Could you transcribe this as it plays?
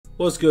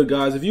What's good,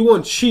 guys? If you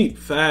want cheap,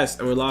 fast,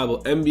 and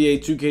reliable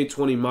NBA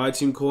 2K20 My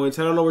Team coins,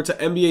 head on over to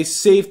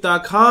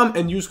NBASafe.com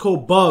and use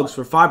code Bugz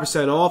for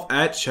 5% off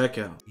at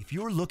checkout. If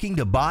you're looking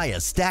to buy a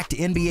stacked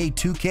NBA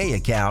 2K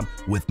account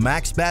with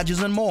max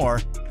badges and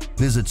more,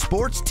 visit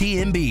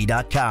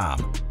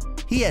SportsTNB.com.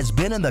 He has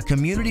been in the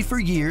community for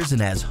years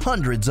and has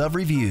hundreds of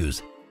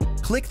reviews.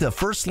 Click the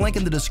first link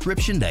in the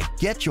description to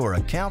get your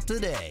account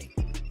today.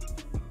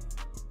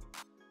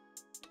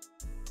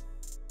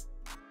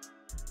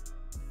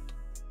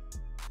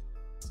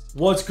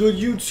 What's good,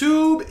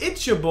 YouTube?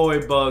 It's your boy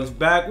Bugz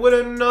back with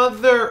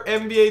another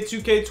NBA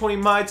 2K20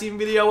 My Team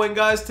video. And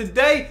guys,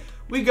 today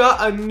we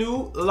got a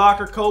new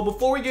locker code.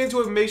 Before we get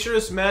into it, make sure to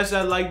smash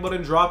that like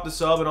button, drop the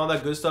sub, and all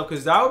that good stuff,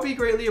 because that would be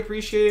greatly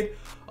appreciated.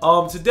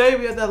 Today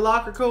we have that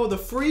locker code, the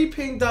free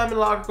pink diamond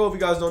locker code.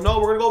 If you guys don't know,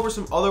 we're gonna go over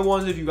some other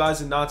ones if you guys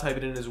did not type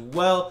it in as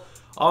well.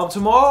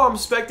 Tomorrow I'm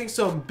expecting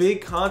some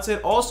big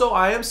content. Also,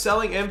 I am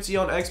selling MT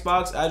on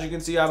Xbox. As you can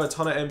see, I have a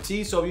ton of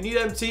MT. So if you need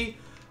MT,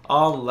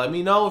 let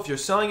me know. If you're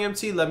selling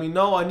MT, let me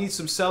know. I need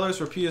some sellers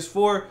for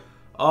PS4.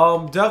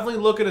 Definitely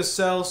looking to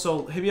sell,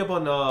 so hit me up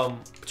on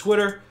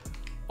Twitter.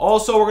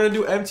 Also, we're gonna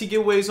do MT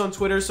giveaways on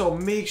Twitter, so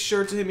make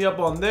sure to hit me up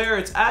on there.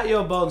 It's at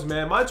Bugz,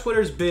 man. My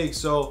Twitter's big,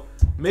 so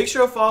make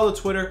sure to follow the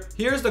Twitter.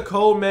 Here's the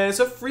code, man. It's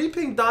a free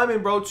pink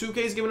diamond, bro.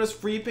 2K's giving us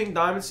free pink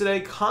diamonds today.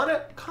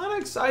 Kinda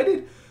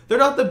excited. They're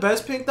not the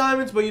best pink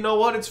diamonds, but you know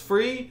what? It's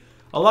free.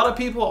 A lot of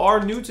people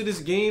are new to this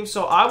game,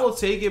 so I will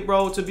take it,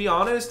 bro. To be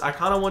honest, I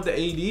kind of want the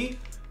AD.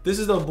 This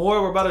is the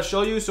board we're about to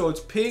show you. So it's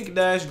pink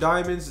dash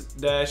diamonds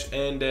dash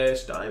and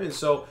dash diamonds.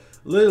 So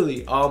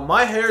literally,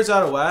 my hair's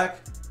out of whack.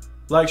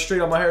 Like straight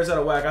up, my hair's out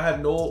of whack. I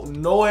have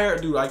no hair,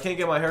 dude. I can't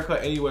get my hair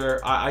cut anywhere.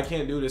 I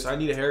can't do this. I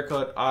need a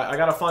haircut. I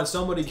gotta find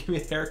somebody to give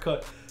me a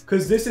haircut,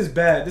 because this is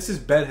bad. This is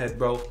bedhead,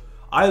 bro.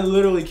 I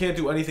literally can't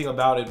do anything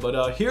about it.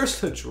 But here's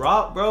the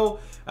drop, bro.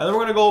 And then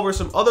we're gonna go over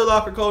some other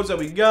locker codes that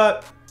we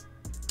got.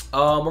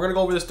 We're gonna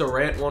go over this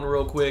Durant one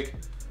real quick.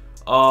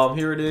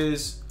 Here it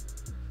is.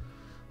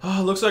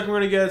 Looks like we're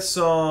going to get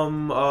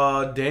some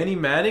Danny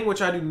Manning,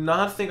 which I do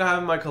not think I have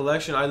in my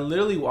collection. I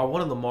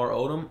wanted Lamar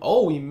Odom.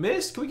 Oh, we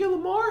missed. Can we get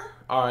Lamar?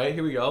 All right,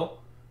 here we go.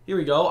 Here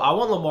we go. I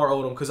want Lamar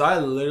Odom because I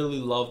literally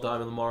love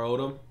Diamond Lamar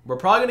Odom. We're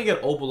probably going to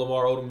get Opal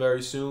Lamar Odom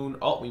very soon.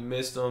 Oh, we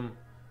missed him.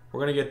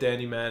 We're going to get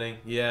Danny Manning.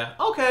 Yeah,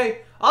 okay.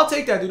 I'll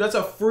take that, dude. That's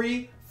a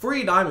free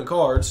diamond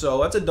card,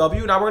 so that's a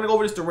W. Now we're going to go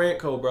over this Durant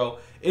code, bro.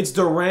 It's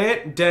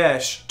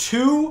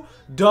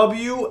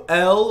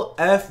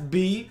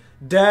Durant-2WLFB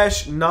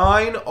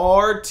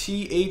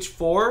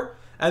 -9RTH4,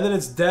 and then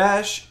it's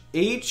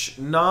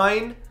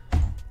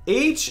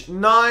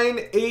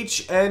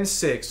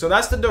 -H9HN6. So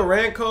that's the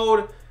Durant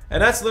code,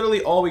 and that's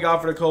literally all we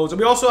got for the codes.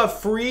 And we also have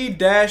free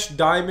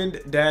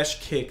diamond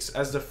kicks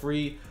as the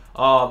free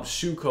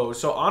shoe code.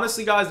 So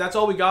honestly, guys, that's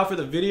all we got for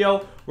the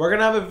video. We're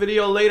gonna have a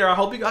video later. I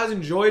hope you guys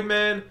enjoyed,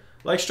 man.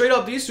 Like straight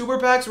up, these super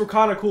packs were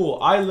kind of cool.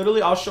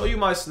 I'll show you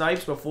my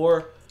snipes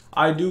before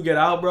I do get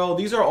out, bro.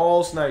 These are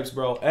all snipes,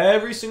 bro.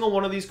 Every single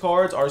one of these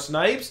cards are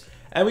snipes,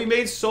 and we're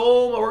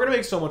gonna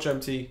make so much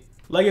MT.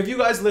 Like, if you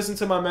guys listen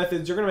to my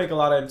methods, you're gonna make a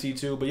lot of MT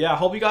too. But yeah, I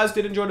hope you guys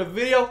did enjoy the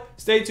video.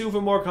 Stay tuned for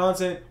more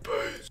content.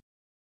 Peace.